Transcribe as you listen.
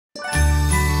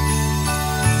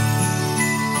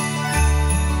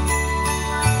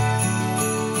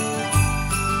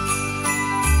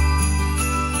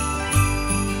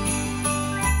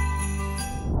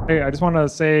I just want to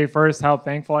say first how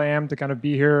thankful I am to kind of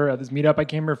be here at this meetup. I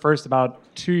came here first about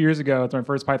 2 years ago. It's my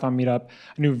first Python meetup.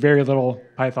 I knew very little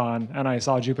Python, and I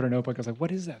saw Jupyter Notebook. I was like,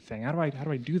 what is that thing? How do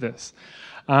I do this?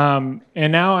 And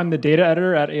now I'm the data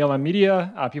editor at ALM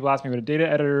Media. People ask me what a data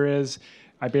editor is.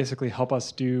 I basically help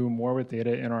us do more with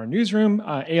data in our newsroom.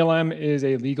 ALM is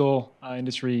a legal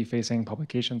industry-facing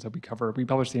publication, so we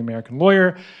publish the American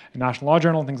Lawyer, a National Law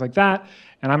Journal, things like that.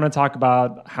 And I'm going to talk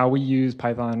about how we use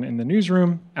Python in the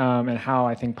newsroom and how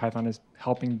I think Python is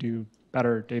helping do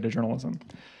better data journalism.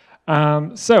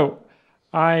 So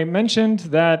I mentioned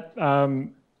that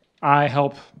I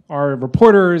help our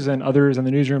reporters and others in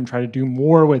the newsroom try to do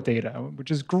more with data,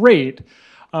 which is great.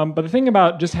 But the thing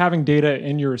about just having data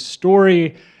in your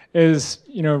story is,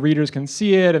 readers can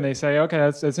see it and they say, okay,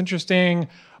 that's interesting,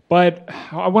 but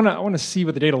I want to see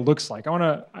what the data looks like.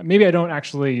 Maybe I don't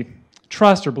actually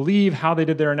trust or believe how they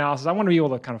did their analysis. I want to be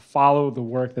able to kind of follow the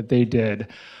work that they did.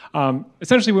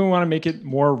 Essentially, we want to make it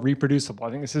more reproducible. I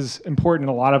think this is important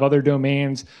in a lot of other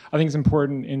domains. I think it's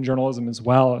important in journalism as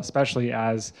well, especially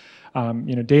as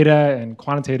data and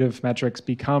quantitative metrics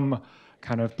become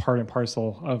kind of part and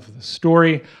parcel of the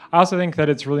story. I also think that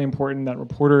it's really important that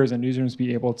reporters and newsrooms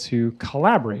be able to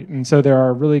collaborate. And so there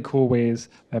are really cool ways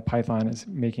that Python is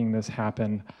making this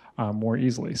happen more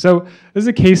easily. So this is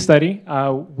a case study.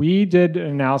 We did an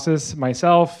analysis,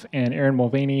 myself and Aaron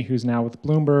Mulvaney, who's now with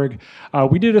Bloomberg.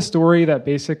 We did a story that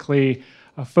basically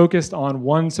focused on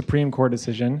one Supreme Court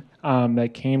decision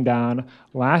that came down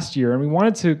last year. And we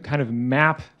wanted to kind of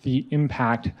map the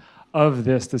impact of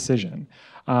this decision.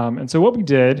 And so what we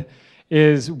did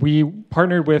is we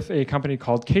partnered with a company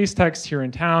called Casetext here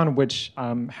in town, which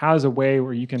has a way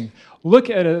where you can look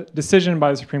at a decision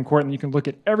by the Supreme Court and you can look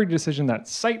at every decision that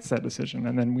cites that decision.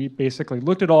 And then we basically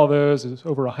looked at all those. It was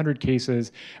over 100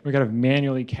 cases. And we kind of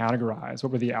manually categorized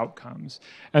what were the outcomes.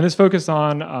 And this focused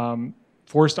on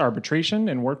forced arbitration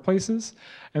in workplaces.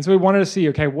 And so we wanted to see,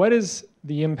 okay, what is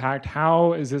the impact?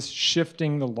 How is this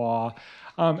shifting the law?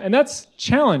 And that's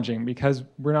challenging because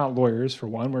we're not lawyers, for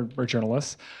one, we're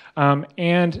journalists.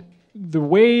 And the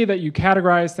way that you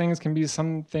categorize things can be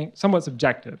somewhat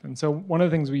subjective. And so one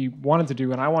of the things we wanted to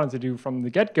do, and I wanted to do from the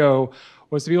get-go,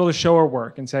 was to be able to show our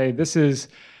work and say, this is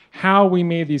how we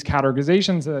made these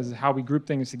categorizations, this is how we group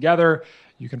things together.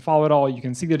 You can follow it all, you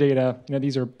can see the data.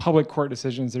 These are public court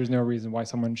decisions. There's no reason why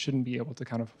someone shouldn't be able to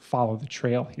kind of follow the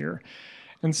trail here.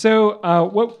 And so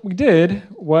what we did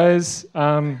was,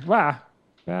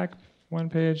 back one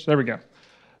page, there we go.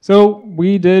 So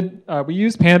we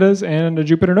used pandas and a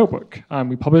Jupyter Notebook.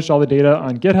 We published all the data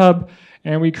on GitHub,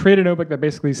 and we created a notebook that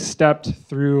basically stepped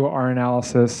through our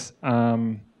analysis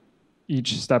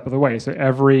each step of the way. So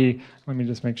let me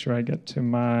just make sure I get to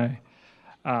my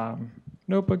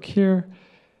notebook here.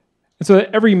 And so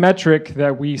every metric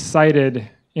that we cited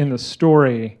in the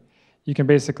story, you can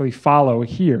basically follow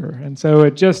here. And so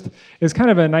it just is kind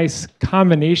of a nice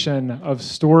combination of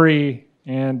story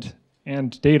and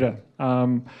data,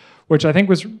 which I think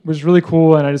was really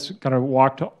cool. And I just kind of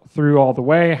walked through all the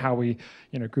way how we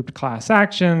grouped class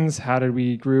actions, how did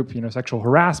we group sexual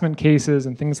harassment cases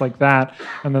and things like that.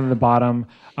 And then at the bottom,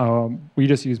 we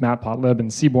just use Matplotlib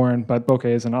and Seaborn, but Bokeh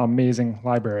is an amazing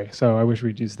library, so I wish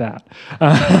we'd used that.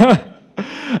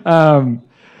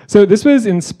 So this was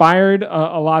inspired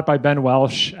a lot by Ben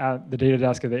Welsh at the data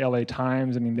desk at the LA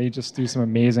Times. I mean, they just do some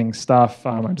amazing stuff.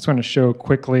 I just want to show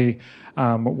quickly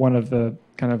one of the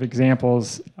kind of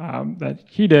examples that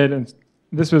he did. And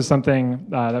this was something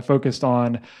that focused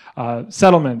on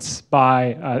settlements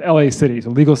by LA City, so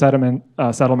legal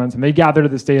settlements. And they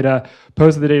gathered this data,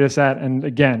 posted the data set, and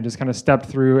again, just kind of stepped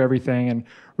through everything and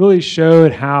really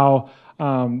showed how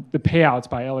the payouts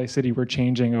by LA City were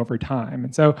changing over time.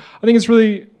 And so I think it's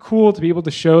really cool to be able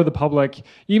to show the public,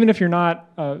 even if you're not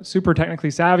super technically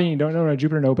savvy and you don't know what a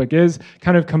Jupyter Notebook is,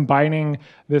 kind of combining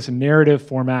this narrative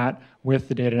format with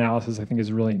the data analysis I think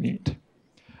is really neat.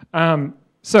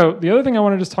 So the other thing I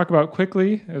want to just talk about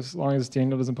quickly, as long as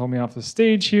Daniel doesn't pull me off the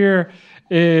stage here,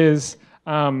 is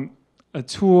a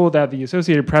tool that the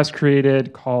Associated Press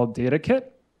created called DataKit.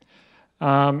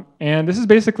 And this is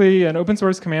basically an open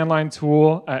source command line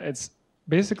tool. It's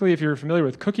basically, if you're familiar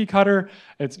with Cookie Cutter,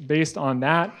 it's based on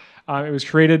that. It was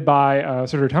created by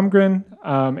Serdar Tumgren,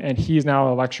 and he's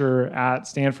now a lecturer at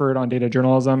Stanford on data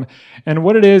journalism. And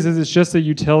what it is it's just a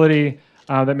utility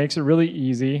that makes it really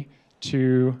easy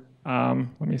to,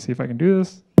 let me see if I can do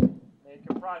this, make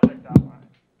a project outline.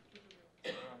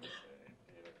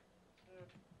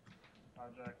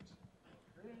 Project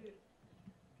create,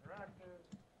 interactive.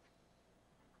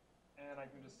 And I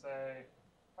can just say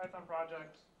Python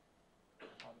project.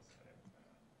 I'll just say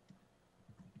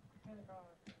Hancock.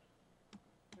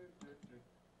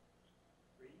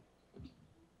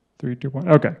 3, 2, 1.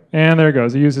 Okay, and there it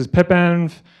goes. It uses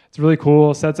pipenv. It's really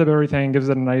cool. Sets up everything. Gives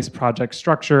it a nice project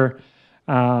structure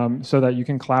so that you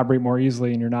can collaborate more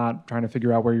easily, and you're not trying to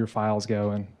figure out where your files go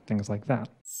and things like that.